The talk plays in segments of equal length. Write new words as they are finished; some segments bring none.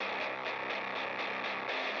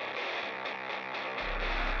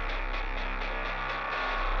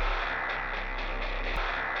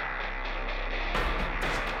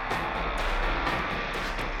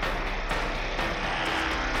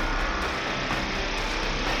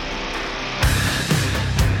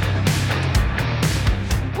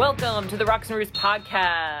Welcome to the Rocks and Roots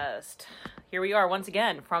podcast. Here we are once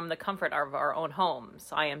again from the comfort of our own homes.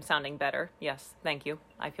 I am sounding better. Yes, thank you.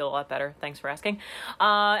 I feel a lot better. Thanks for asking.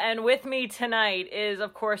 And with me tonight is,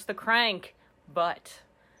 of course, the Crank, but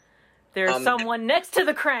there's someone next to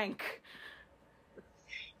the Crank.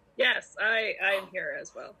 Yes, I'm here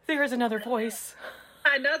as well. There's another voice.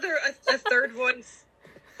 A third voice.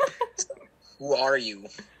 Who are you?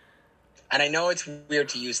 And I know it's weird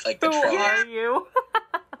to use like the Who are you?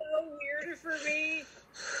 So weird for me.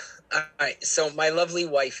 Alright, so my lovely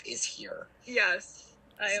wife is here. Yes,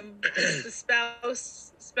 I am the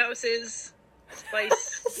spouse's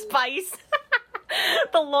Spice. Spice.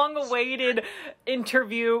 The long-awaited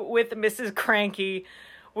interview with Mrs. Cranky.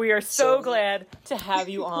 We are so glad to have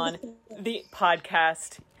you on the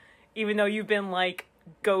podcast, even though you've been like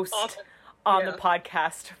ghost on the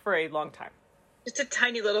podcast for a long time. Just a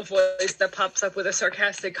tiny little voice that pops up with a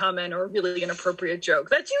sarcastic comment or a really inappropriate joke.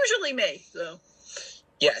 That's usually me. So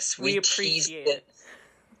yes, we teased appreciate it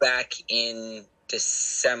back in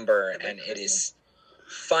December, and it is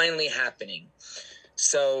finally happening.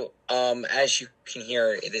 So, as you can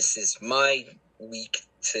hear, this is my week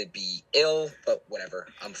to be ill, but whatever,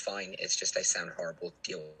 I'm fine. It's just I sound horrible.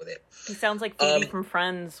 Deal with it. He sounds like Phoebe from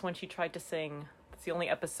Friends when she tried to sing. It's the only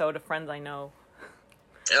episode of Friends I know.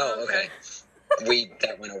 Oh, okay.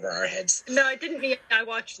 That went over our heads. No, I didn't mean I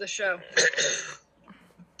watched the show.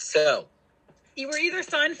 So. You were either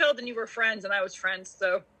Seinfeld and you were Friends, and I was Friends,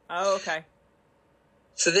 so. Oh, okay.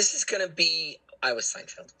 So this is going to be, I was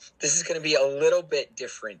Seinfeld. This is going to be a little bit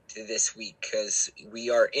different this week because we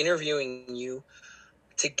are interviewing you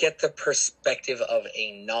to get the perspective of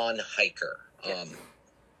a non-hiker. Yes.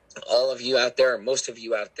 All of you out there, most of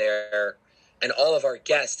you out there, and all of our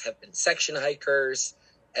guests have been section hikers,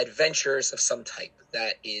 adventurers of some type.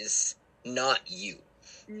 That is not you.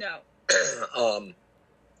 No.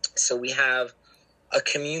 So we have a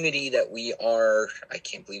community that we are, I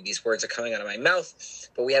can't believe these words are coming out of my mouth,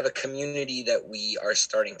 but we have a community that we are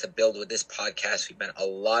starting to build with this podcast. We've met a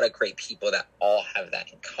lot of great people that all have that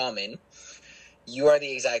in common. You are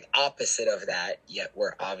the exact opposite of that, yet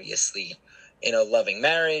we're obviously in a loving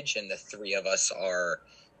marriage, and the three of us are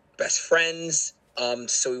best friends.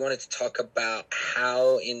 So we wanted to talk about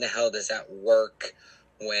how in the hell does that work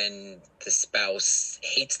when the spouse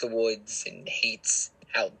hates the woods and hates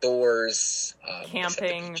outdoors,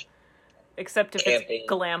 camping, except if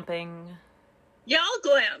it's glamping. Yeah, I'll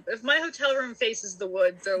glamp. If my hotel room faces the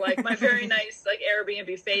woods, or like my very nice like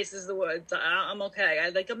Airbnb faces the woods, I'm okay. I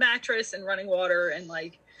like a mattress and running water and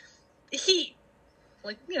like heat,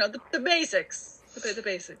 like the basics, the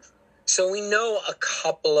basics. So we know a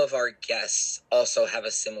couple of our guests also have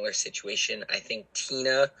a similar situation. I think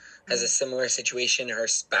Tina has a similar situation. Her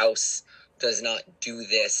spouse does not do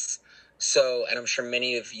this. So, and I'm sure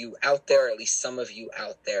many of you out there, at least some of you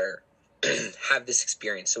out there, have this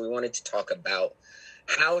experience. So we wanted to talk about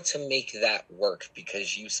how to make that work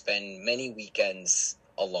because you spend many weekends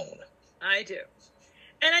alone. I do.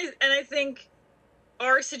 And I think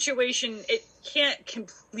our situation, it can't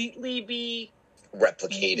completely be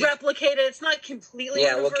replicated. It's not completely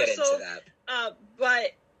universal. We'll get into that.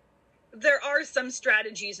 But there are some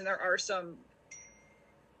strategies and there are some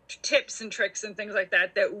tips and tricks and things like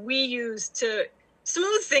that we use to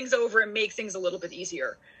smooth things over and make things a little bit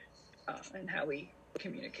easier and how we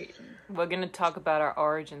communicate. We're going to talk about our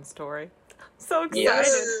origin story. So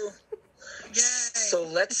excited. Yes. So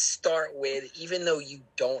let's start with, even though you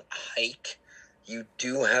don't hike, you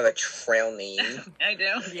do have a trail name. I do.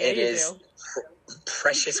 Yeah, it is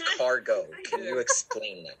Precious Cargo. Can you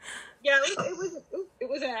explain that? Yeah, it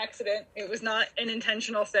was an accident. It was not an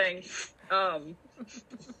intentional thing.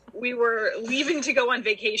 We were leaving to go on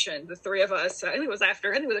vacation, the three of us. I think it was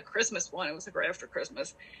a Christmas one. It was like right after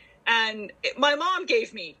Christmas. And my mom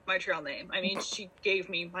gave me my trail name. I mean, she gave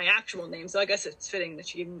me my actual name, so I guess it's fitting that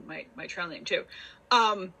she gave me my trail name too.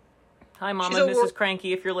 Hi, Mama, Mrs.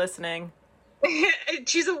 Cranky, if you're listening.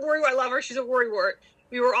 She's a worrywart. I love her. She's a worrywart.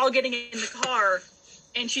 We were all getting in the car,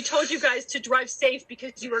 and she told you guys to drive safe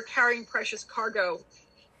because you were carrying precious cargo,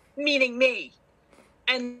 meaning me.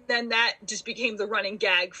 And then that just became the running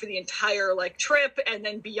gag for the entire trip and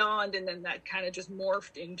then beyond. And then that kind of just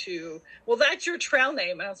morphed into, well, that's your trail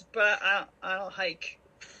name. And I was like, but I don't hike.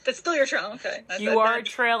 That's still your trail. Okay. You are a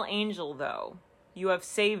trail angel, though. You have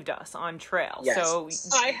saved us on trail. Yes. So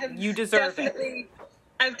you deserve it.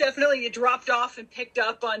 I've definitely dropped off and picked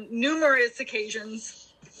up on numerous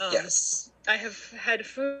occasions. Yes. I have had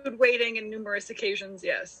food waiting in numerous occasions.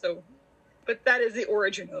 Yes. So, but that is the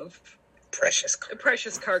origin of Precious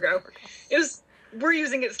Cargo. We're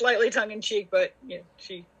using it slightly tongue in cheek, but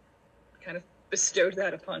she kind of bestowed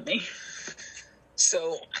that upon me.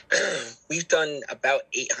 So we've done about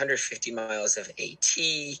 850 miles of AT,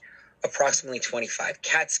 approximately 25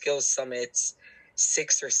 Catskill summits,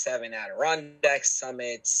 6 or 7 Adirondack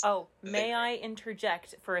summits. Oh, may I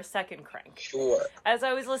interject for a second, Crank? Sure. As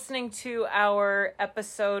I was listening to our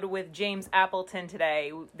episode with James Appleton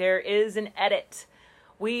today, there is an edit.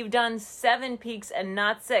 We've done 7 peaks and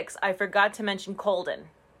not 6. I forgot to mention Colden.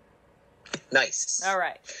 Nice. All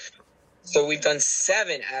right. So we've done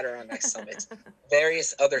 7 Adirondack summits,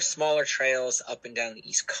 various other smaller trails up and down the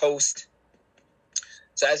East Coast.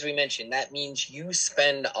 So as we mentioned, that means you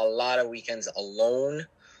spend a lot of weekends alone.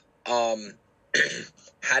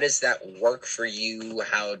 How does that work for you?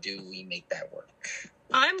 How do we make that work?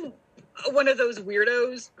 I'm one of those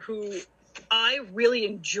weirdos who I really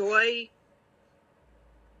enjoy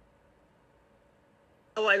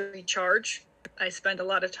how I recharge. I spend a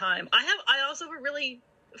lot of time. I also have a really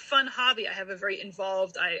fun hobby. I have a very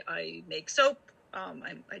involved, I make soap.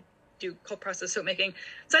 I do cold process soap making.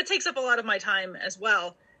 So that takes up a lot of my time as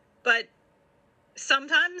well. But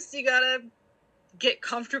sometimes you gotta get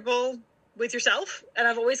comfortable with yourself. And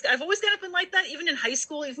I've always kind of been like that, even in high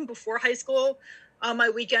school, even before high school. My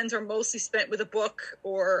weekends are mostly spent with a book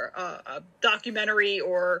or a documentary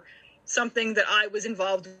or something that I was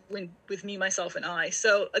involved with me, myself, and I.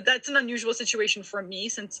 So that's an unusual situation for me,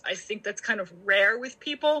 since I think that's kind of rare with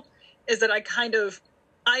people, is that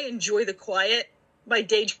I enjoy the quiet. My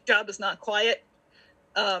day job is not quiet.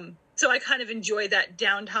 So I kind of enjoy that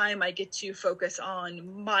downtime. I get to focus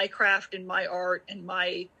on my craft and my art and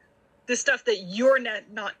the stuff that you're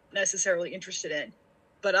not necessarily interested in,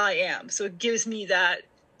 but I am. So it gives me that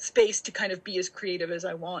space to kind of be as creative as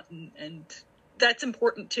I want, and that's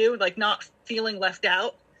important too, like not feeling left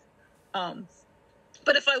out.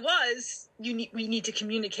 But if I was, we need to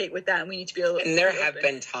communicate with that, and we need to be able to. And there have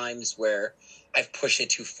been times where I've pushed it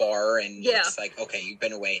too far, and it's like, okay, you've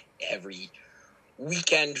been away every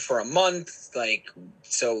weekend for a month, like,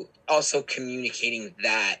 so also communicating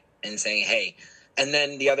that and saying, hey, and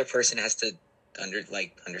then the other person has to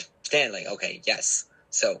understand, like, okay, yes.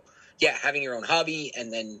 So yeah, having your own hobby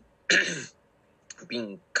and then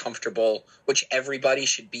being comfortable, which everybody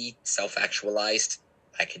should be self-actualized.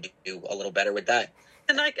 I could do a little better with that.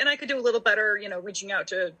 And I could do a little better, reaching out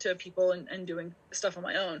to people and doing stuff on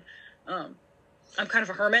my own. I'm kind of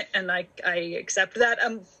a hermit, and I accept that.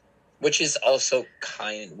 Which is also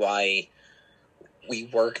kind of why we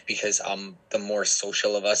work, because I'm the more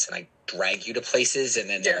social of us, and I drag you to places, and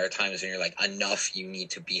then there are times when you're like, enough, you need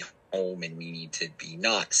to be home, and we need to be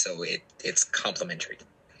not. So it's complementary.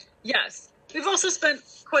 Yes. We've also spent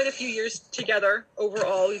quite a few years together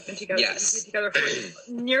overall. We've been together. Yes. We've been together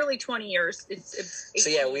for nearly 20 years. It's so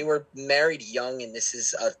yeah, we were married young, and this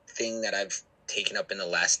is a thing that I've taken up in the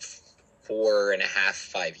last 4.5,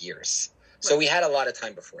 5 years. So we had a lot of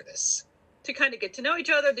time before this. To kind of get to know each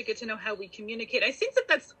other, to get to know how we communicate. I think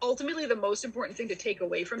that's ultimately the most important thing to take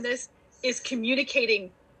away from this, is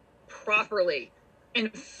communicating properly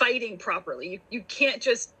and fighting properly. You can't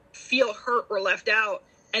just feel hurt or left out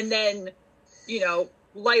and then,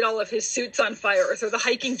 light all of his suits on fire or throw the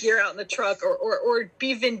hiking gear out in the truck or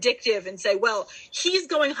be vindictive and say, well, he's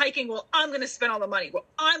going hiking. Well, I'm going to spend all the money. Well,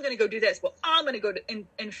 I'm going to go do this. Well, I'm going to go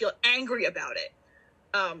and feel angry about it.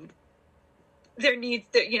 There needs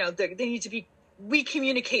to be, we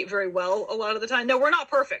communicate very well a lot of the time. No, we're not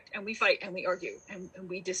perfect, and we fight and we argue and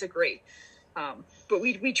we disagree. But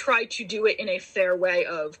we try to do it in a fair way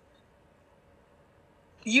of,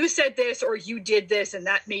 you said this or you did this, and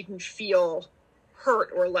that made me feel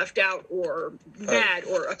hurt or left out or mad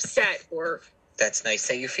or upset or. That's nice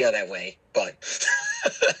that you feel that way, but.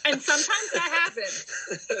 And sometimes that happens,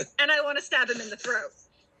 and I want to stab him in the throat.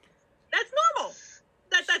 That's normal.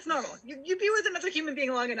 That's normal. You be with another human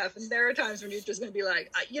being long enough, and there are times when you're just going to be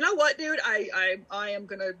like, you know what, dude, I am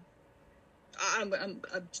going to.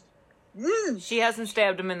 She hasn't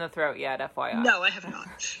stabbed him in the throat yet, FYI. No, I have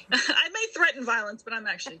not. I may threaten violence, but I'm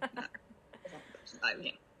actually not.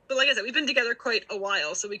 But like I said, we've been together quite a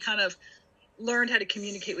while, so we kind of learned how to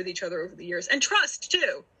communicate with each other over the years. And trust,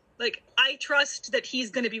 too. Like, I trust that he's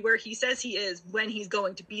going to be where he says he is when he's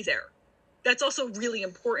going to be there. That's also really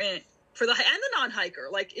important for the non-hiker.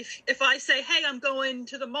 Like, if I say, hey, I'm going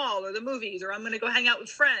to the mall or the movies, or I'm going to go hang out with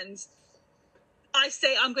friends, I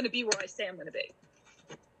say I'm going to be where I say I'm going to be.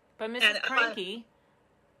 But Mrs. Cranky,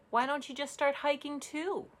 why don't you just start hiking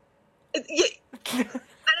too? Yeah. And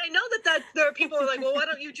I know that there are people who are like, well, why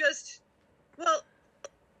don't you just? Well,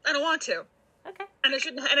 I don't want to. Okay. And I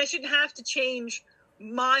shouldn't have to change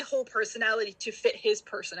my whole personality to fit his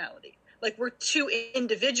personality. Like, we're two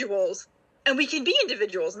individuals, and we can be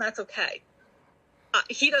individuals, and that's okay.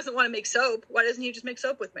 he doesn't want to make soap. Why doesn't he just make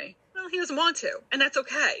soap with me? Well, he doesn't want to, and that's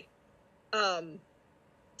okay.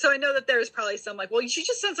 So I know that there's probably some like, well, she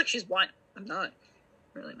just sounds like she's one. I'm not,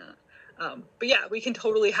 really not. But yeah, we can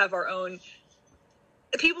totally have our own.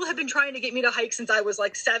 People have been trying to get me to hike since I was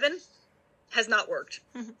like 7. Has not worked.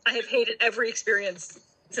 I have hated every experience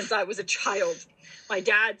since I was a child. My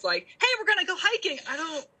dad's like, hey, we're going to go hiking. I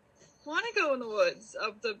don't want to go in the woods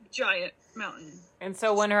of the giant mountain. And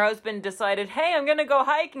so when her husband decided, hey, I'm going to go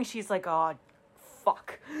hiking, she's like, oh,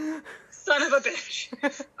 fuck. Son of a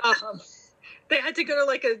bitch. They had to go to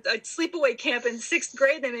like a sleepaway camp in 6th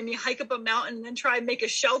grade. They made me hike up a mountain and then try and make a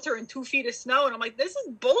shelter in 2 feet of snow. And I'm like, this is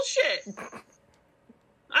bullshit.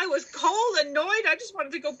 I was cold, annoyed. I just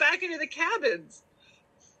wanted to go back into the cabins.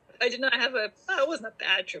 I did not have it wasn't a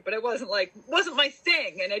bad trip, but it wasn't my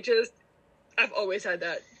thing. And I've always had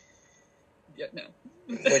that. Yeah, no.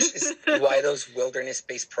 Which is why those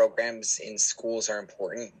wilderness-based programs in schools are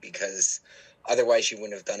important, because otherwise you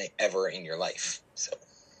wouldn't have done it ever in your life. So,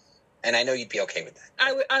 and I know you'd be okay with that.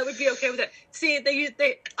 I would be okay with that. See,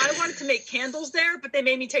 I wanted to make candles there, but they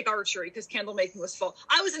made me take archery because candle making was full.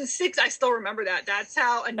 I was in 6th. I still remember that. That's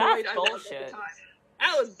how annoyed I was at the time.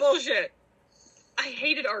 That was bullshit. I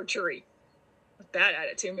hated archery. I was bad at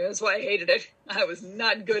it too. That's why I hated it. I was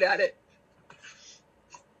not good at it.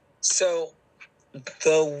 So,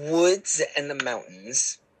 the woods and the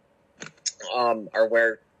mountains are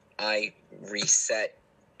where I reset.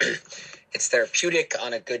 It's therapeutic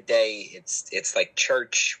on a good day. It's like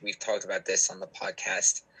church. We've talked about this on the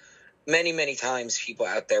podcast many, many times. People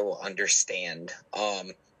out there will understand.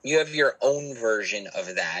 You have your own version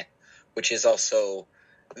of that, which is also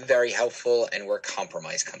very helpful and where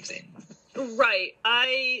compromise comes in. Right.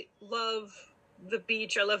 I love the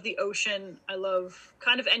beach. I love the ocean. I love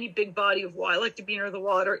kind of any big body of water. I like to be near the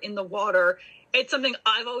water, in the water. It's something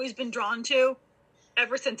I've always been drawn to.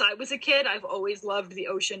 Ever since I was a kid, I've always loved the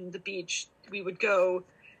ocean, the beach. We would go,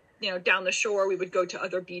 down the shore. We would go to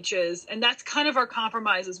other beaches. And that's kind of our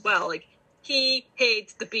compromise as well. Like, he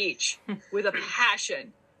hates the beach with a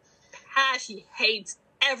passion. He hates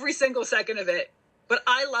every single second of it. But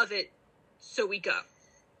I love it, so we go.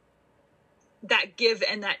 That give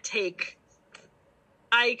and that take.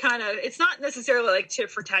 It's not necessarily like tit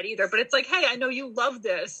for tat either, but it's like, hey, I know you love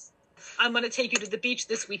this. I'm going to take you to the beach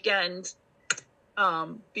this weekend.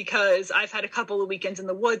 Because I've had a couple of weekends in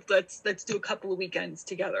the woods. Let's do a couple of weekends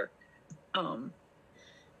together.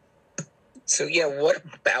 So yeah, what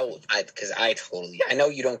about, because I know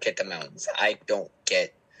you don't get the mountains. I don't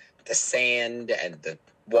get the sand and the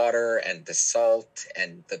water and the salt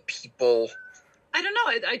and the people. I don't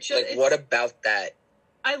know. I just, what about that?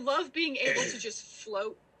 I love being able to just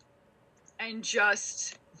float and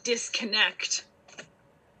just disconnect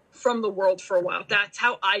from the world for a while. That's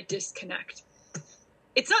how I disconnect.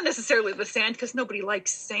 It's not necessarily the sand, because nobody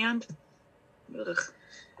likes sand. But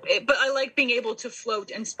I like being able to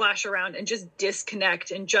float and splash around and just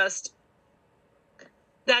disconnect and just...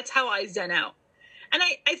 That's how I zen out. And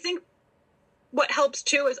I think what helps,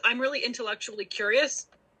 too, is I'm really intellectually curious.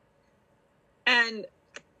 And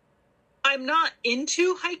I'm not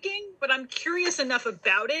into hiking, but I'm curious enough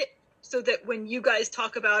about it so that when you guys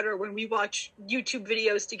talk about it, or when we watch YouTube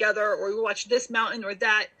videos together, or we watch this mountain or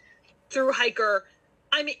that through Hiker...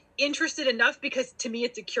 I'm interested enough, because to me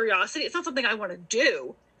it's a curiosity. It's not something I want to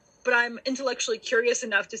do, but I'm intellectually curious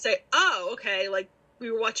enough to say, oh, okay, like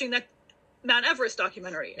we were watching that Mount Everest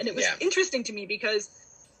documentary, and it was interesting to me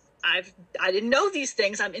because I didn't know these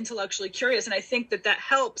things. I'm intellectually curious, and I think that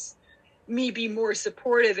helps me be more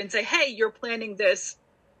supportive and say, hey, you're planning this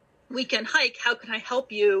weekend hike. How can I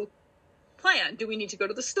help you plan? Do we need to go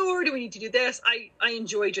to the store? Do we need to do this? I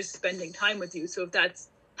enjoy just spending time with you. So if that's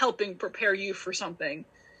helping prepare you for something,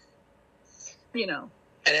 And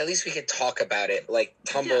at least we could talk about it. Like,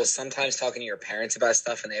 Tumble, sometimes talking to your parents about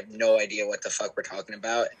stuff and they have no idea what the fuck we're talking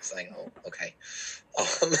about. It's like, oh, okay.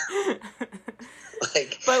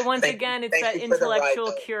 But once again, it's that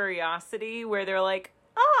intellectual curiosity where they're like,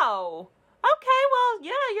 oh, okay, well,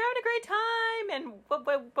 yeah, you're having a great time. And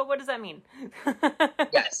but what does that mean?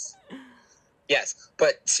 Yes,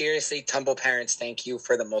 but seriously, Tumble parents, thank you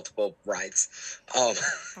for the multiple rides.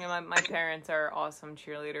 My parents are awesome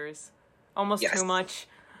cheerleaders. Almost too much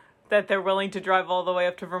that they're willing to drive all the way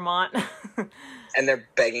up to Vermont. And they're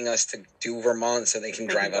begging us to do Vermont so they can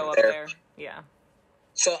drive up there. Yeah.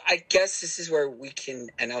 So I guess this is where we can,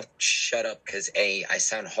 and I'll shut up because A, I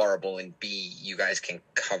sound horrible, and B, you guys can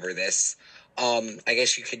cover this. I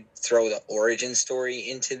guess you could throw the origin story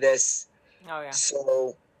into this. Oh, yeah.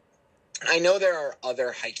 So... I know there are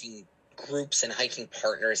other hiking groups and hiking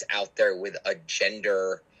partners out there with a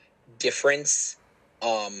gender difference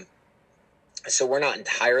So we're not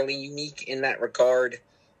entirely unique in that regard.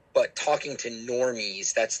 But talking to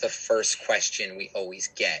normies, that's the first question we always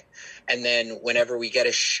get. And then whenever we get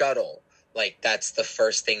a shuttle, like, that's the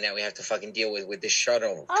first thing that we have to fucking deal with the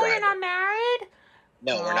shuttle Oh, driver. you're not married?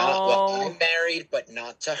 No, we're not. Well, Oh. I'm married, but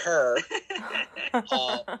not to her.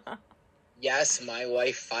 Yes, my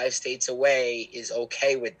wife 5 states away is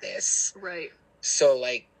okay with this. Right. So,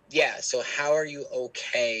 like, yeah, so how are you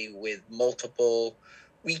okay with multiple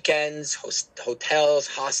weekends, hotels,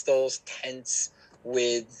 hostels, tents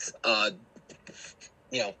with,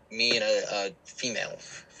 me and a female?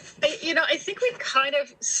 I think we kind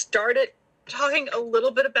of started talking a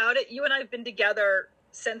little bit about it. You and I have been together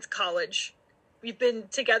since college. We've been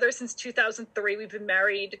together since 2003. We've been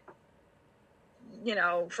married,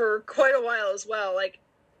 for quite a while as well. Like,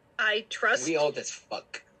 I trust... We old as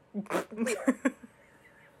fuck.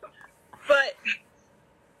 But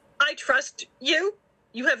I trust you.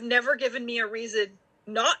 You have never given me a reason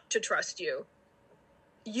not to trust you.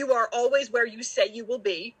 You are always where you say you will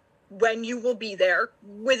be, when you will be there.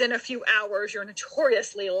 Within a few hours, you're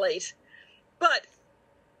notoriously late. But,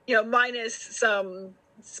 minus some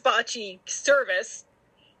spotchy service,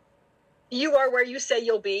 you are where you say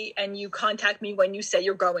you'll be, and you contact me when you say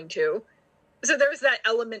you're going to. So there's that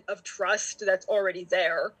element of trust that's already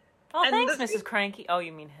there. Oh, And thanks, the- Mrs. Cranky. Oh,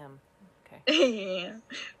 you mean him. Okay. Yeah.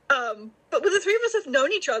 But the three of us have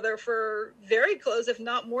known each other for very close, if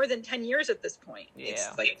not more than 10 years at this point. Yeah,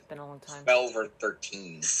 It's like it's been a long time. 12 or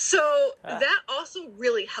 13. So Ah. that also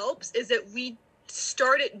really helps, is that we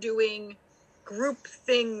started doing group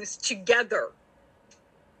things together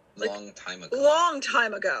Long time ago. long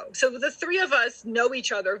time ago. So the three of us know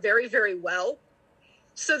each other very, very well.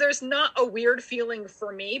 So there's not a weird feeling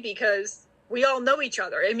for me because we all know each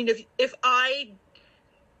other. I mean,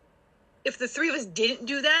 if the three of us didn't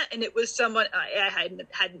do that and it was someone I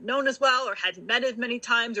hadn't known as well or hadn't met as many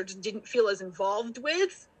times or just didn't feel as involved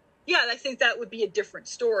with, yeah, I think that would be a different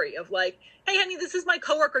story of like, hey, honey, this is my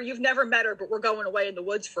coworker. You've never met her, but we're going away in the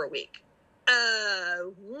woods for a week.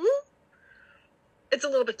 It's a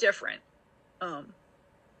little bit different.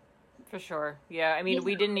 For sure. Yeah, I mean,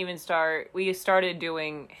 we didn't even start... We started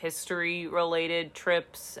doing history-related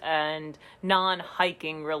trips and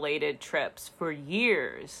non-hiking related trips for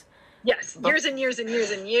years. Yes, years and years and years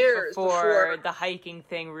and years Before the hiking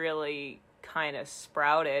thing really kind of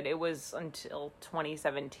sprouted. It was until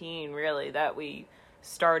 2017, really, that we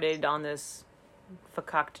started on this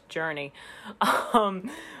fakakta journey.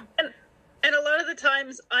 And a lot of the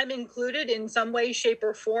times I'm included in some way, shape,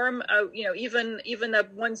 or form. Even that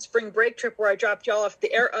one spring break trip where I dropped y'all off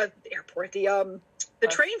the airport, the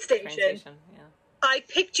train station. Yeah. I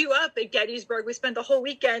picked you up at Gettysburg. We spent the whole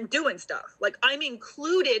weekend doing stuff. Like, I'm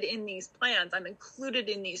included in these plans. I'm included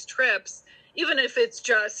in these trips, even if it's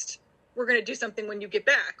just, we're going to do something when you get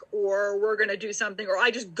back, or we're going to do something, or I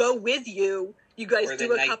just go with you. You guys Or do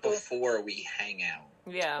the a night couple. before we hang out.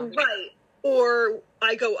 Yeah. Right. Or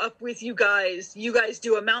I go up with you guys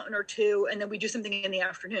do a mountain or two, and then we do something in the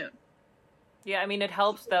afternoon. Yeah, I mean, it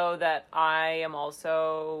helps, though, that I am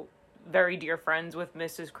also very dear friends with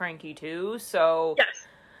Mrs. Cranky, too, so... Yes.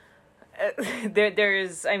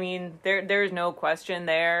 There's no question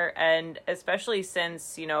there, and especially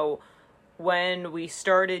since, when we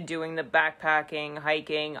started doing the backpacking,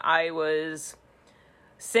 hiking, I was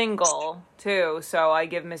single, too, so I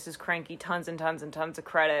give Mrs. Cranky tons and tons and tons of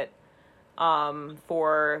credit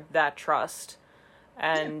for that trust.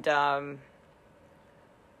 And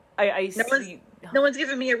No one's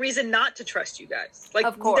given me a reason not to trust you guys. Like,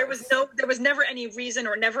 Of course. there was never any reason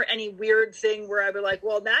or never any weird thing where I'd be like,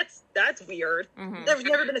 well, that's weird. Mhm. There's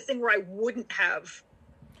never been a thing where I wouldn't have.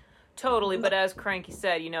 Totally, but as Cranky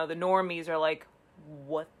said, the normies are like,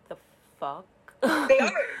 what the fuck? They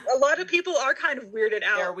are. A lot of people are kind of weirded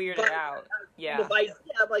out. They're weirded out. Yeah. The idea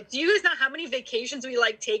of, like, do you guys know how many vacations we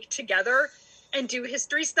take together and do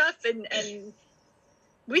history stuff? And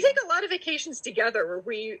we take a lot of vacations together where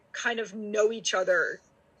we kind of know each other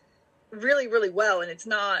really, really well. And it's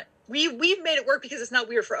not, we've made it work because it's not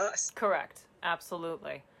weird for us. Correct.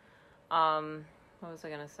 Absolutely. What was I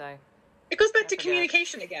going to say? It goes back to forget.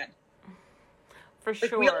 communication again. For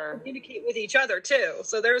Like, we all sure. communicate with each other too.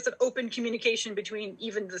 So there's an open communication between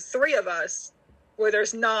even the three of us where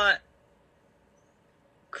there's not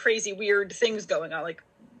crazy weird things going on. Like,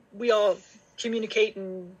 we all communicate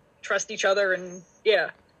and trust each other, and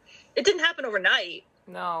yeah. It didn't happen overnight.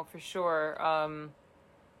 No, for sure.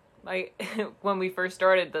 When we first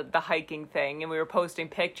started the hiking thing and we were posting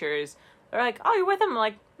pictures, they're like, "Oh, you're with him?" I'm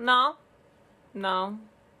like, no. They're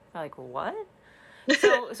like, what?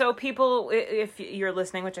 So people, if you're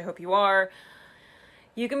listening, which I hope you are,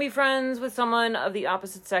 You can be friends with someone of the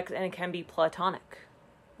opposite sex and it can be platonic.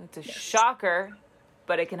 It's a shocker,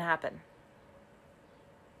 but it can happen.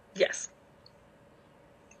 Yes.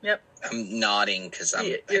 Yep. I'm nodding because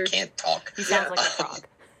I can't talk. He sounds like a frog.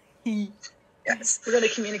 Yes. We're going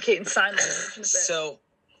to communicate in sign language in a bit. So,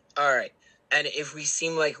 all right. And if we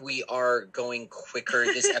seem like we are going quicker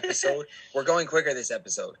this episode, we're going quicker this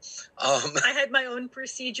episode. I had my own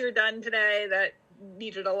procedure done today that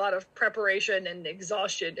needed a lot of preparation and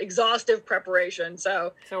exhaustive preparation.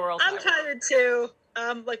 So we're all I'm tired too.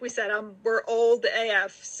 Like we said, we're old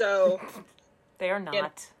AF. So they are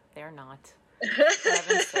not. They are not.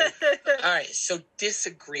 All right. So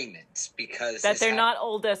disagreements because that they're not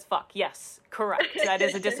old as fuck. Yes, correct. That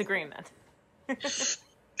is a disagreement.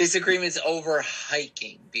 Disagreements over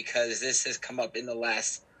hiking because this has come up in the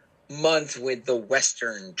last month with the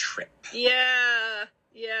Western trip. Yeah,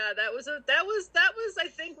 that was I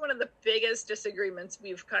think one of the biggest disagreements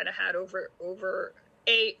we've kind of had over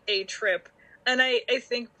a trip, and I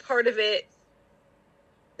think part of it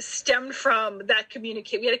stemmed from that we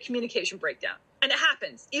had a communication breakdown, and it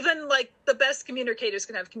happens. Even like the best communicators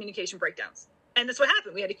can have communication breakdowns, and that's what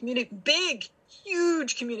happened. We had a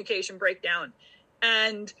huge communication breakdown.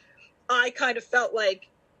 And I kind of felt like,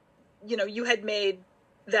 you had made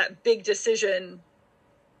that big decision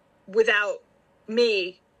without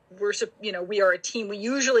me. We are a team. We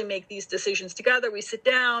usually make these decisions together. We sit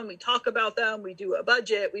down, we talk about them, we do a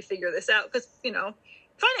budget, we figure this out because,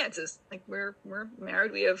 finances. Like we're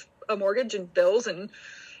married, we have a mortgage and bills and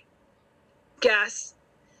gas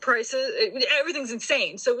prices. Everything's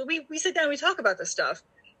insane. So we sit down, we talk about this stuff.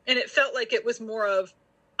 And it felt like it was more of,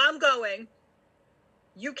 I'm going,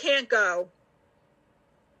 you can't go,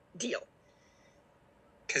 deal.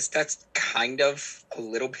 Because that's kind of a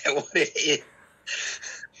little bit what it is.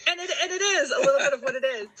 And it is a little bit of what it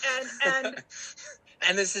is.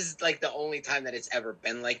 And this is like the only time that it's ever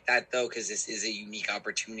been like that, though, because this is a unique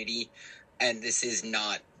opportunity, and this is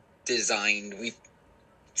not designed. This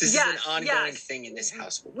is an ongoing thing in this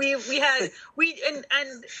household. We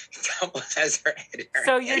Almost has her head.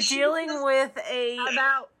 So you're dealing with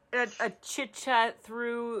a chit chat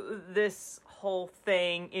through this whole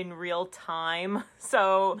thing in real time.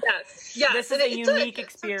 So yes. This is a unique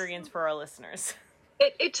experience for our listeners.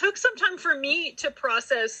 It took some time for me to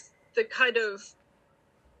process the kind of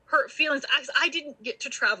hurt feelings. I didn't get to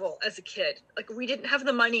travel as a kid. Like we didn't have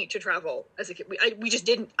the money to travel as a kid. We just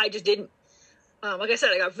didn't. I just didn't. Like I said,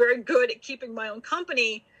 I got very good at keeping my own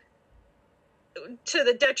company to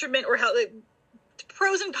the detriment or how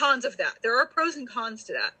pros and cons of that. There are pros and cons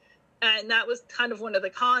to that. And that was kind of one of the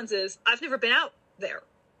cons is I've never been out there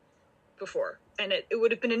before. And it would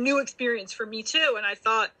have been a new experience for me too. And I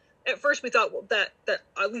thought, at first we thought, well, that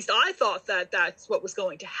at least I thought that that's what was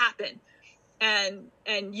going to happen. And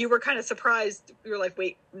you were kind of surprised. You were like,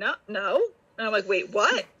 wait, no. And I'm like, wait,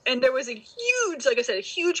 what? And there was a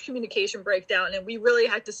huge communication breakdown. And we really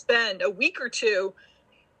had to spend a week or two.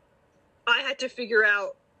 I had to figure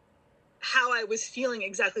out how I was feeling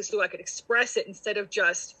exactly so I could express it instead of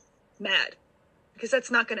just mad, because that's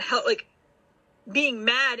not going to help. Like being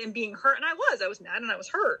mad and being hurt, and I was mad and I was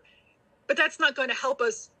hurt, but that's not going to help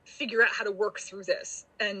us figure out how to work through this.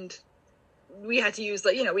 And we had to use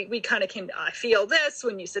we kind of came to, I feel this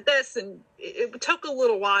when you said this, and it took a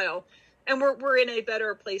little while, and we're in a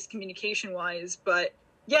better place communication wise. But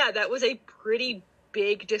yeah, that was a pretty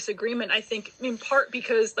big disagreement, I think, in part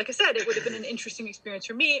because, like I said, it would have been an interesting experience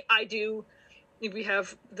for me. We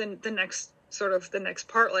have the next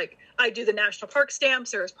part, like I do the national park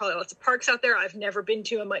stamps. There's probably lots of parks out there I've never been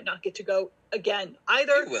to and might not get to go again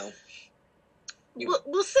either. You will.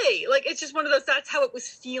 We'll see. Like, it's just one of those, that's how it was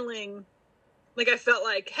feeling. Like I felt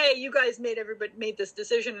like, hey, you guys made this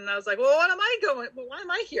decision. And I was like, well, what am I going? Well, why am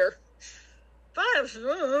I here?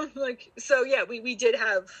 So yeah, we do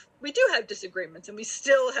have disagreements, and we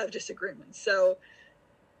still have disagreements. So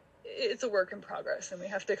it's a work in progress, and we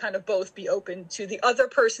have to kind of both be open to the other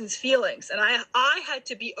person's feelings. And I had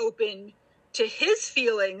to be open to his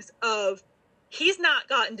feelings of he's not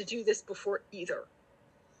gotten to do this before either.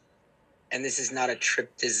 And this is not a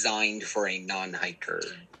trip designed for a non-hiker.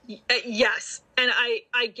 Yes. And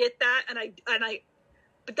I get that.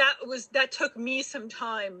 But that took me some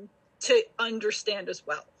time to understand as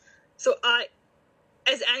well. So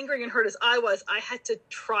as angry and hurt as I was, I had to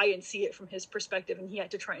try and see it from his perspective, and he had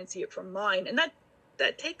to try and see it from mine. And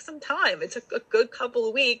that takes some time. It took a good couple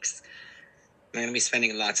of weeks. I'm going to be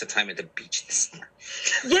spending lots of time at the beach this summer.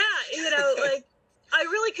 Yeah, like I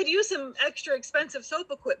really could use some extra expensive soap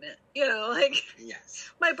equipment, Yes.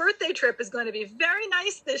 My birthday trip is going to be very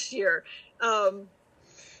nice this year.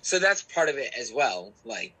 So that's part of it as well.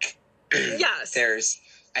 Like, Yes.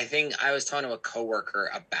 I think I was talking to a coworker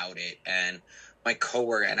about it, and my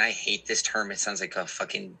coworker, and I hate this term. It sounds like a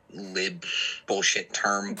fucking lib bullshit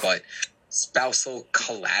term, but spousal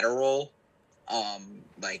collateral,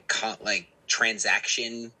 like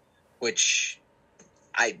transaction, which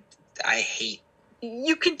I hate.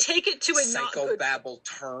 You can take it to a not good psychobabble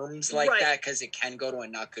terms like that, because it can go to a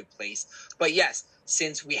not good place. But yes,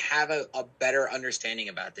 since we have a better understanding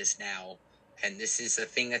about this now, and this is a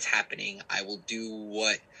thing that's happening, I will do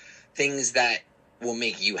things that will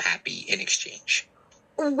make you happy in exchange.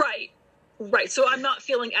 Right. So I'm not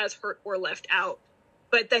feeling as hurt or left out,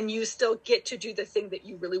 but then you still get to do the thing that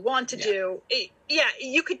you really want to do.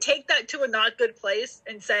 You could take that to a not good place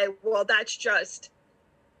and say, well, that's just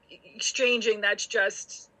exchanging. That's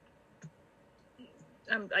just,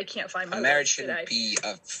 I can't find my A marriage words shouldn't today. be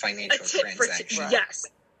a financial transaction. Yes.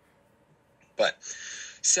 But,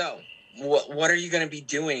 so, what are you going to be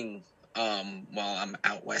doing while I'm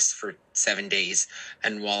out west for 7 days,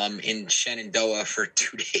 and while I'm in Shenandoah for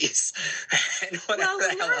 2 days, and whatever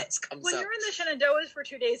the hell else comes when up? you're in the Shenandoahs for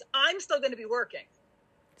 2 days, I'm still going to be working.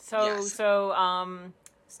 So,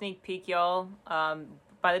 sneak peek, y'all.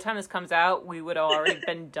 By the time this comes out, we would have already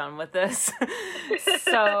been done with this.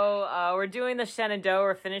 So, we're doing the Shenandoah.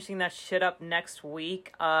 We're finishing that shit up next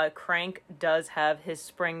week. Crank does have his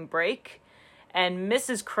spring break, and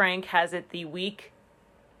Mrs. Crank has it the week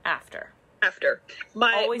after.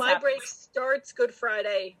 My break starts Good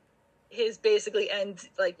Friday. His basically ends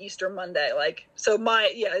like Easter Monday.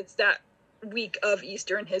 It's that week of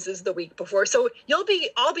Easter, and his is the week before. So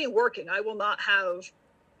I'll be working. I will not have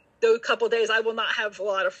those couple days. I will not have a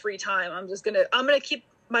lot of free time. I'm gonna keep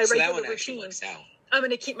my regular routine. I'm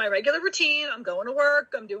gonna keep my regular routine. I'm going to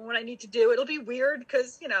work. I'm doing what I need to do. It'll be weird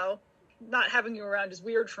because not having you around is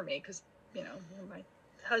weird for me because you're my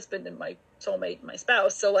husband and my soulmate and my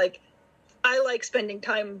spouse. So I like spending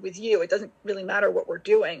time with you. It doesn't really matter what we're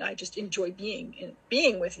doing. I just enjoy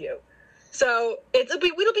being with you. So it'll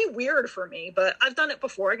be weird for me, but I've done it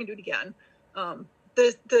before. I can do it again.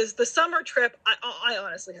 The summer trip, I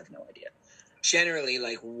honestly have no idea. Generally,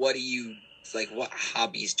 what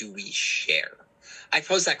hobbies do we share? I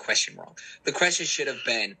posed that question wrong. The question should have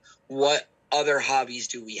been, what other hobbies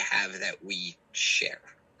do we have that we share?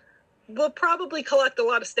 We'll probably collect a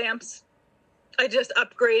lot of stamps. I just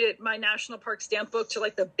upgraded my National Park stamp book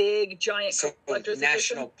to the big giant collector's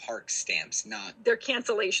National edition. Park stamps, not they're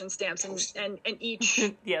cancellation stamps, and each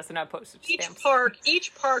yes, they're not postage stamps.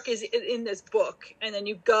 Each park is in this book, and then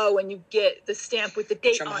you go and you get the stamp with the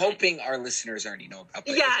date on it. I'm hoping our listeners already know about.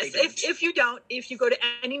 But yes, if you don't, if you go to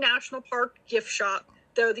any national park gift shop,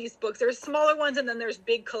 there are these books. There's smaller ones, and then there's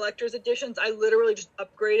big collector's editions. I literally just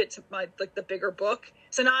upgraded to my the bigger book.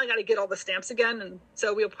 So now I got to get all the stamps again, and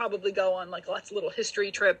so we'll probably go on lots of little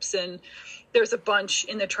history trips, and there's a bunch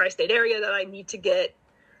in the tri-state area that I need to get.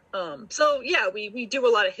 So yeah, we do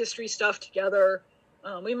a lot of history stuff together.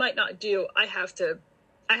 We might not do. I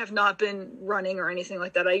have not been running or anything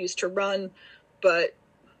like that. I used to run, but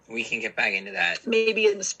we can get back into that. Maybe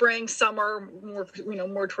in the spring, summer,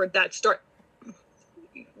 more toward that, start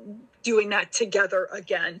doing that together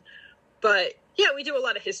again. But yeah, we do a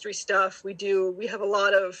lot of history stuff. We have a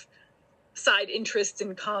lot of side interests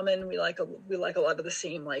in common. We like a lot of the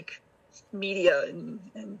same media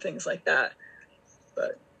and things like that.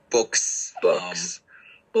 But books.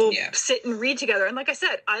 We'll sit and read together. And like I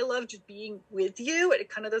said, I love just being with you. It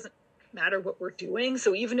kind of doesn't matter what we're doing.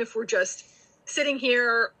 So even if we're just sitting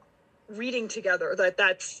here reading together,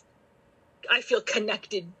 that's I feel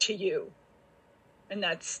connected to you. And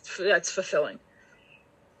that's fulfilling.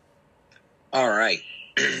 All right.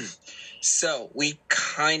 So we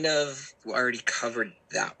kind of already covered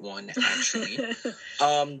that one, actually.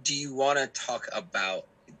 Do you want to talk about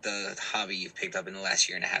the hobby you've picked up in the last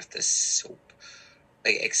year and a half, the soap?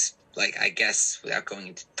 I guess without going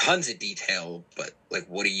into tons of detail, but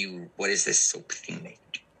what is this soap thing that you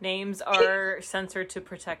do? Names are censored to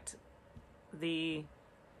protect the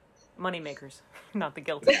moneymakers, not the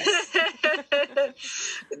guilty.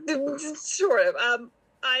 Sort of.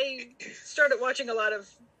 I started watching a lot of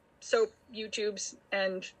soap YouTubes,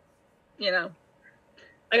 and I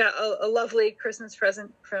got a lovely Christmas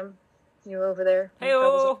present from you over there.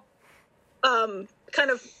 Hey-o!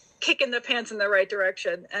 Kind of kicking the pants in the right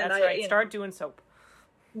direction. And that's right. Start doing soap.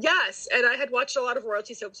 Yes, and I had watched a lot of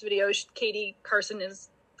Royalty Soaps videos. Katie Carson is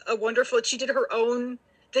a wonderful. She did her own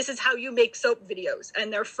 "This is how you make soap" videos,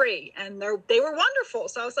 and they're free, and they were wonderful.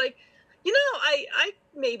 So I was like, you know, I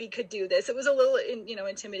maybe could do this. It was a little,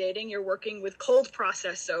 intimidating. You're working with cold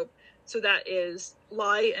processed soap. So that is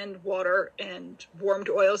lye and water and warmed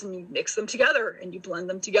oils, and you mix them together and you blend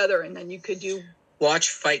them together, and then you could do. Watch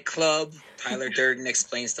Fight Club. Tyler Durden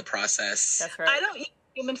explains the process. That's right. I don't eat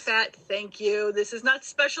human fat. Thank you. This is not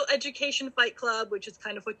special education Fight Club, which is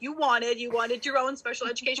kind of what you wanted. You wanted your own special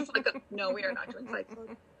education Fight Club. No, we are not doing Fight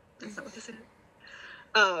Club. That's not what this is.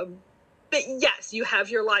 But yes, you have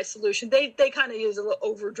your lye solution. They kind of use a little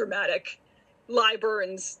over dramatic. Lye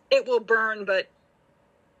burns. It will burn, but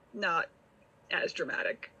not as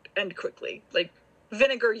dramatic and quickly. Like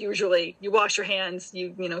vinegar, usually you wash your hands,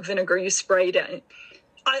 vinegar, you spray it.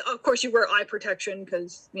 Of course, you wear eye protection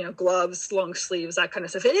because, gloves, long sleeves, that kind of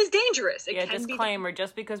stuff. It is dangerous. It can disclaimer,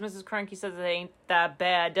 just because Mrs. Cranky says it ain't that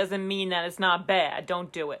bad doesn't mean that it's not bad.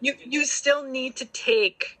 Don't do it. You still need to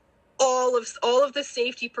take all of the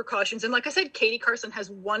safety precautions. And like I said, Katie Carson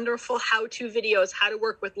has wonderful how-to videos, how to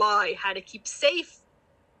work with lye, how to keep safe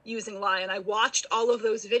using lye, and I watched all of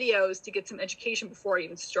those videos to get some education before I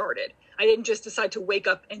even started. I didn't just decide to wake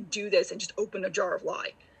up and do this and just open a jar of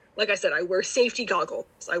lye. Like I said, I wear safety goggles,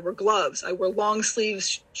 I wear gloves, I wear long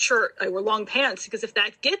sleeves shirt, I wear long pants, because if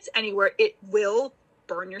that gets anywhere, it will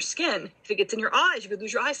burn your skin. If it gets in your eyes, you could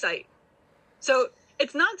lose your eyesight. So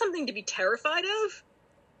it's not something to be terrified of,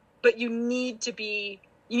 but you need to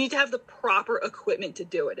have the proper equipment to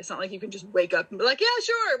do it. It's not like you can just wake up and be like, yeah,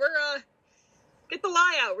 sure, we're get the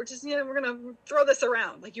lye out. We're just, we're going to throw this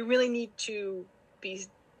around. Like, you really need to be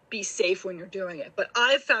safe when you're doing it. But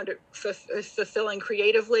I've found it fulfilling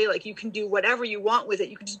creatively. Like, you can do whatever you want with it.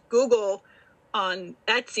 You can just Google on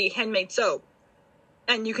Etsy handmade soap,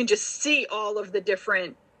 and you can just see all of the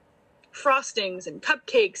different frostings and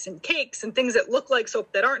cupcakes and cakes and things that look like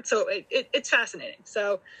soap that aren't soap. It's fascinating.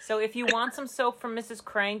 So if you want some soap from Mrs.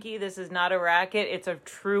 Cranky, this is not a racket. It's a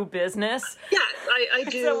true business. Yes, I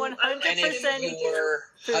do. So 100%. And if your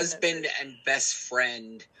husband and best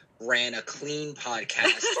friend ran a clean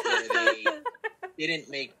podcast where they didn't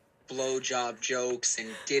make blowjob jokes and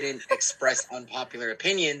didn't express unpopular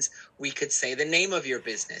opinions, we could say the name of your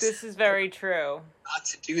business. This is very true. Not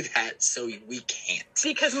to do that, so we can't.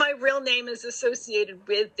 Because my real name is associated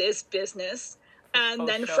with this business. And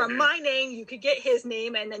then from my name, you could get his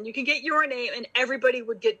name, and then you can get your name, and everybody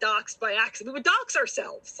would get doxxed by accident. We would dox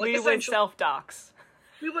ourselves. We would self-dox.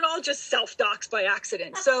 We would all just self-dox by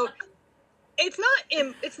accident. So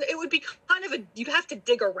it would be kind of you'd have to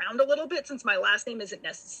dig around a little bit, since my last name isn't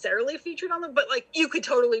necessarily featured on them, but like, you could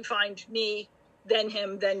totally find me, then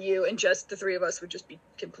him, then you, and just the three of us would just be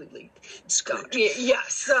completely screwed. Yeah,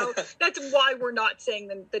 so that's why we're not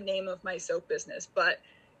saying the name of my soap business. But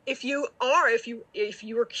if you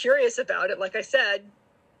were curious about it, like I said,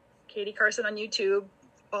 Katie Carson on YouTube,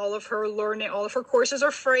 all of her courses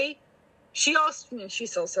are free. She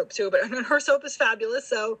sells soap too, but her soap is fabulous.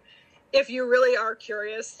 So if you really are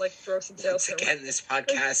curious, like, throw some sales. Once again, this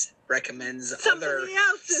podcast recommends other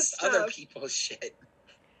people's shit.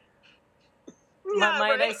 Yeah,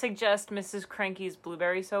 might I suggest Mrs. Cranky's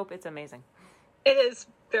blueberry soap? It's amazing. It is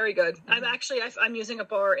very good. Mm-hmm. I'm using a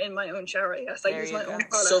bar in my own shower. Yes, I use my own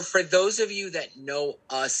product. So for those of you that know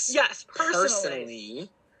us, personally,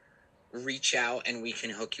 reach out and we can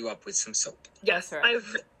hook you up with some soap. Yes, right.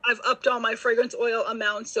 I've upped all my fragrance oil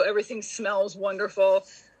amounts, so everything smells wonderful.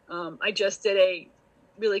 I just did a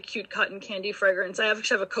really cute cotton candy fragrance. I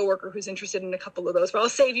actually have a coworker who's interested in a couple of those, but I'll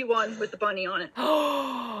save you one with the bunny on it.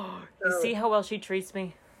 You see how well she treats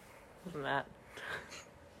me? Isn't that?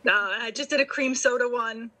 I just did a cream soda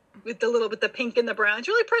one with the pink and the brown. It's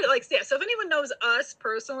really pretty. Like, yeah. So if anyone knows us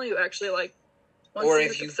personally, who actually or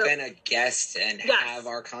if you've been a guest and have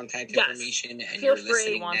our contact information and you're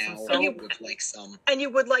listening now, and you would like some, and you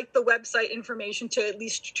would like the website information to at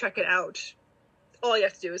least check it out, all you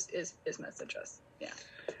have to do is message us. Yeah.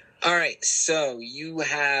 All right. So you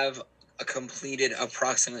have completed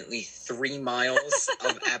approximately 3 miles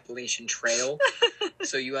of Appalachian Trail.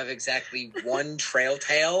 So you have exactly one trail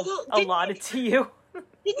tale. Well, allotted to you.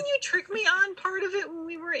 Didn't you trick me on part of it when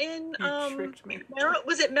we were in tricked me.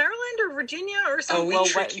 Was it Maryland or Virginia or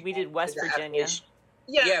something? We did West Virginia.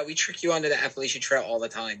 Yeah, we trick you onto the Appalachian Trail all the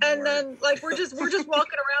time. And then we're just walking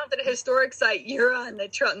around at a historic site. You're on the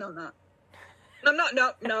trail. No, I'm not.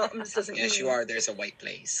 No. This doesn't. Yes, you are. There's a white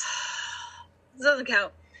place. This doesn't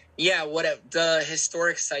count. Yeah, the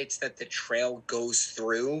historic sites that the trail goes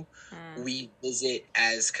through, we visit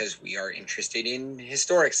because we are interested in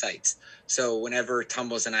historic sites. So whenever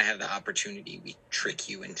Tumbles and I have the opportunity, we trick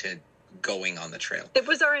you into going on the trail. It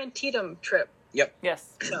was our Antietam trip. Yep.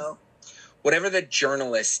 Yes. So whatever the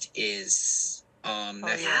journalist is,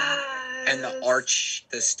 And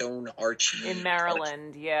the stone arch In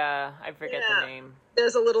Maryland, yeah. I forget the name.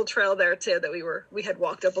 There's a little trail there too that we had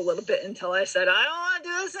walked up a little bit until I said, I don't want to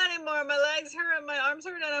do this anymore. My legs hurt and my arms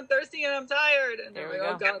hurt and I'm thirsty and I'm tired. And there we're we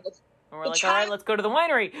like, go. oh God. And we're like, all right, let's go to the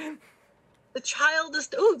winery. The child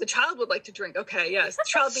would like to drink. Okay, yes. The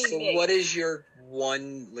child being me. So what is your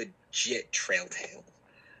one legit trail tale?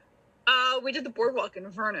 We did the boardwalk in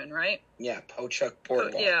Vernon, right? Yeah, Pochuck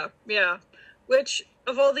Boardwalk. Yeah. Which,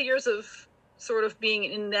 of all the years of sort of being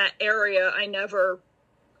in that area, I never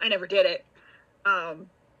did it. I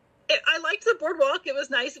liked the boardwalk. It was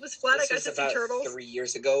nice. It was flat. I got to see turtles. 3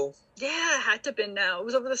 years ago. Yeah, it had to have been now. It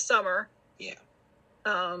was over the summer. Yeah.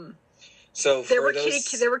 So there were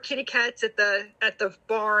kitty cats at the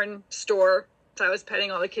barn store. So I was petting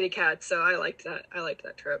all the kitty cats. So I liked that. I liked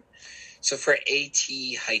that trip. So for AT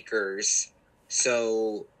hikers,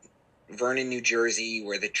 so Vernon, New Jersey,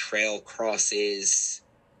 where the trail crosses.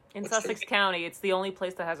 In Sussex County, it's the only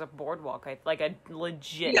place that has a boardwalk, like a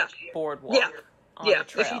legit boardwalk. On the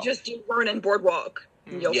trail. If you just do Vernon Boardwalk,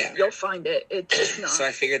 you'll find it. It's not. So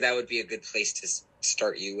I figured that would be a good place to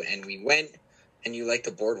start you, and we went, and you liked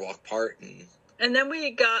the boardwalk part, and then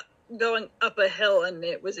we got going up a hill, and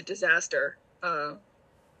it was a disaster.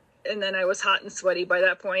 And then I was hot and sweaty by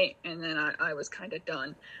that point, and then I was kind of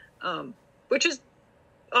done, which is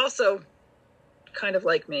also kind of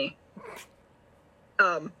like me.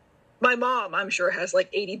 My mom, I'm sure, has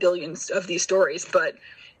like 80 billion of these stories, but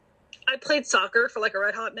I played soccer for like a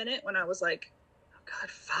red hot minute when I was like, oh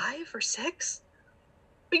God, 5 or 6.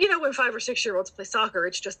 But you know, when 5 or 6 year olds play soccer,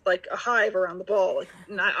 it's just like a hive around the ball. Like,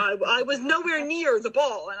 and I was nowhere near the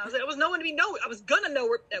ball, and I was no one to be I was gonna know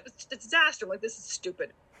where. It was a disaster. I'm like, this is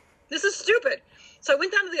stupid. This is stupid. So I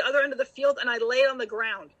went down to the other end of the field and I laid on the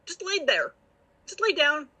ground. Just laid there. Just laid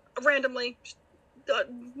down randomly. If there's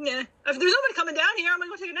nobody coming down here, I'm going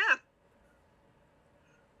to go take a nap.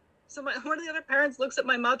 So one of the other parents looks at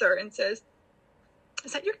my mother and says,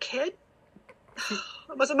 is that your kid?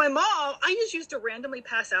 I said, my mom, I just used to randomly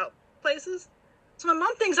pass out places. So my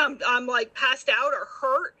mom thinks I'm like passed out or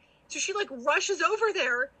hurt. So she like rushes over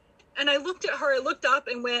there. And I looked at her, I looked up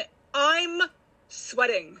and went, I'm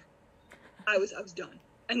sweating. I was done.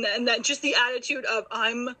 And then just the attitude of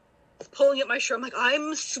I'm pulling at my shirt. I'm like,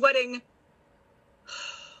 I'm sweating.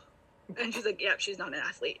 And she's like, yeah, she's not an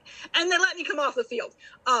athlete. And they let me come off the field.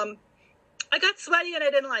 I got sweaty and I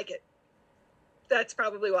didn't like it. That's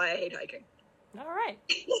probably why I hate hiking. All right.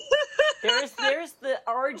 There's the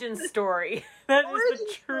origin story. That is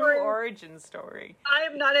the true origin story. I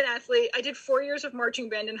am not an athlete. I did 4 years of marching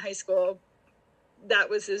band in high school. That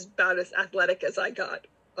was about as athletic as I got.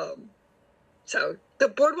 So the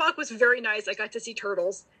boardwalk was very nice. I got to see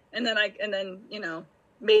turtles, and then you know,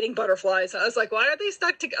 mating butterflies. I was like, why are they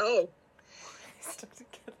stuck together? Oh, stuck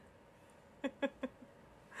together.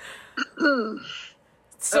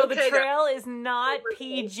 So the trail is not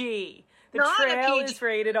PG. The trail is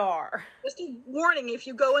rated R. Just a warning: if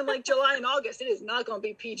you go in like July and August, it is not going to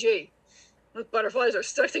be PG. Those butterflies are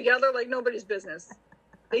stuck together like nobody's business.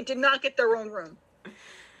 They did not get their own room.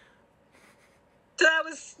 So that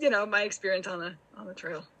was, you know, my experience on the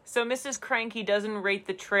trail. So Mrs. Cranky doesn't rate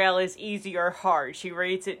the trail as easy or hard. She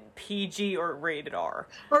rates it PG or rated R.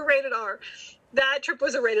 Or rated R. That trip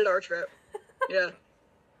was a rated R trip. Yeah.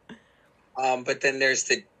 But then there's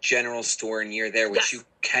the general store near there, which you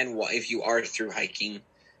can, if you are through hiking,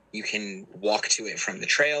 you can walk to it from the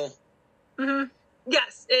trail. Mm-hmm.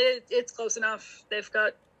 Yes, it's close enough. Did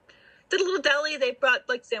a little deli. They brought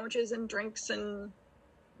like sandwiches and drinks and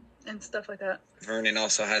stuff like that. Vernon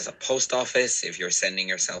also has a post office if you're sending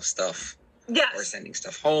yourself stuff. Yes. Or sending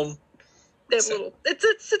stuff home. They have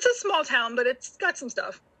it's a small town, but it's got some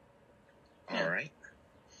stuff. All right.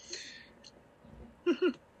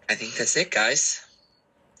 I think that's it, guys.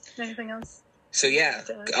 Anything else? So yeah,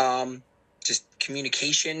 just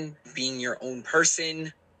communication, being your own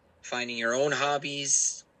person, finding your own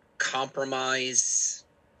hobbies, compromise.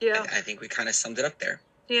 Yeah. I think we kind of summed it up there.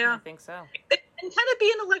 Yeah. I think so. And kind of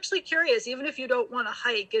be intellectually curious, even if you don't want to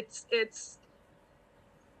hike. It's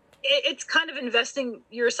kind of investing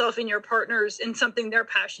yourself in your partners in something they're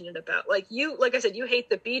passionate about. Like I said, you hate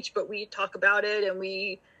the beach, but we talk about it and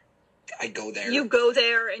I go there. You go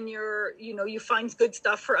there and you find good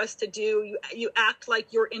stuff for us to do. You act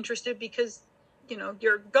like you're interested because, you know,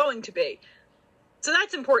 you're going to be. So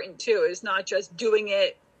that's important too, is not just doing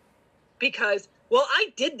it because, well,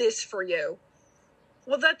 I did this for you.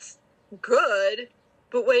 Well, that's good.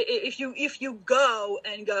 But wait, if you go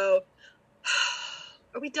and go,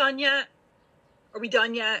 are we done yet? Are we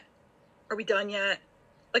done yet? Are we done yet?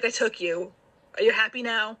 Like I took you. Are you happy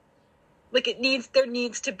now? Like there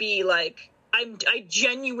needs to be like, I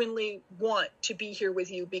genuinely want to be here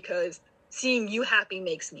with you because seeing you happy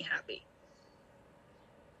makes me happy.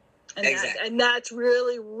 And Exactly. and that's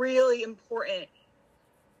really, really important.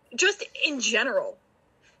 Just in general,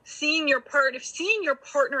 seeing your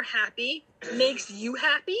partner happy makes you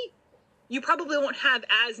happy, you probably won't have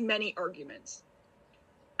as many arguments.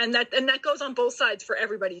 And that goes on both sides for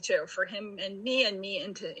everybody too, for him and me in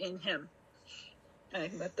him. I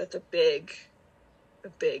think that's a big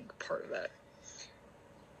part of that.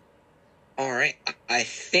 All right. I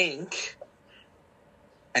think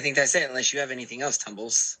that's it, unless you have anything else,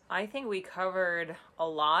 Tumbles. I think we covered a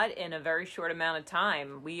lot in a very short amount of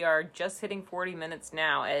time. We are just hitting 40 minutes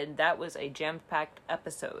now, and that was a jam-packed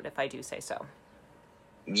episode, if I do say so.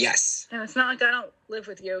 Yes. And it's not like I don't live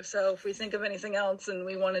with you, so if we think of anything else and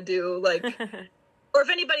we want to do, like, or if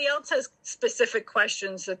anybody else has specific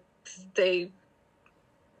questions that they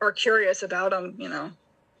are curious about them, you know,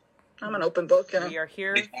 I'm an open book. We are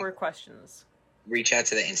here for questions. Reach out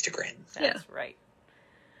to the Instagram. That's right.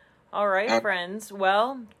 All right, friends.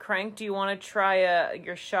 Well, Crank, do you want to try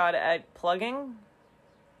your shot at plugging?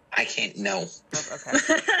 I can't. No. Oh, okay. All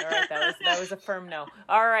right. That was a firm no.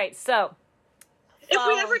 All right. So, if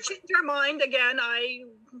we ever change our mind again, I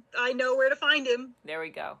know where to find him. There we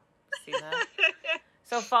go. See that?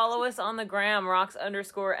 So follow us on the gram,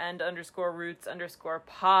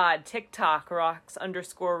 rocks_and_roots_pod. TikTok,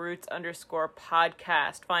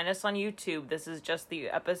 rocks_roots_podcast. Find us on YouTube. This is just the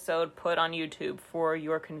episode put on YouTube for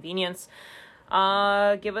your convenience.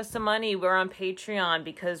 Give us some money. We're on Patreon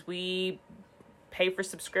because we pay for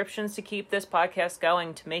subscriptions to keep this podcast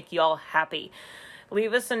going, to make y'all happy.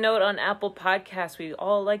 Leave us a note on Apple Podcasts. We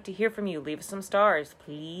all like to hear from you. Leave us some stars,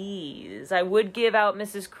 please. I would give out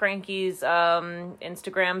Mrs. Cranky's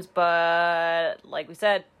Instagrams, but like we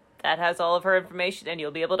said, that has all of her information, and you'll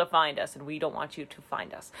be able to find us, and we don't want you to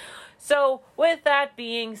find us. So, with that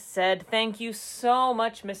being said, thank you so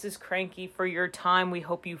much, Mrs. Cranky, for your time. We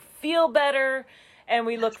hope you feel better, and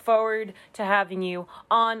we look forward to having you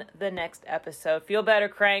on the next episode. Feel better,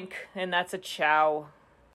 Crank, and that's a ciao.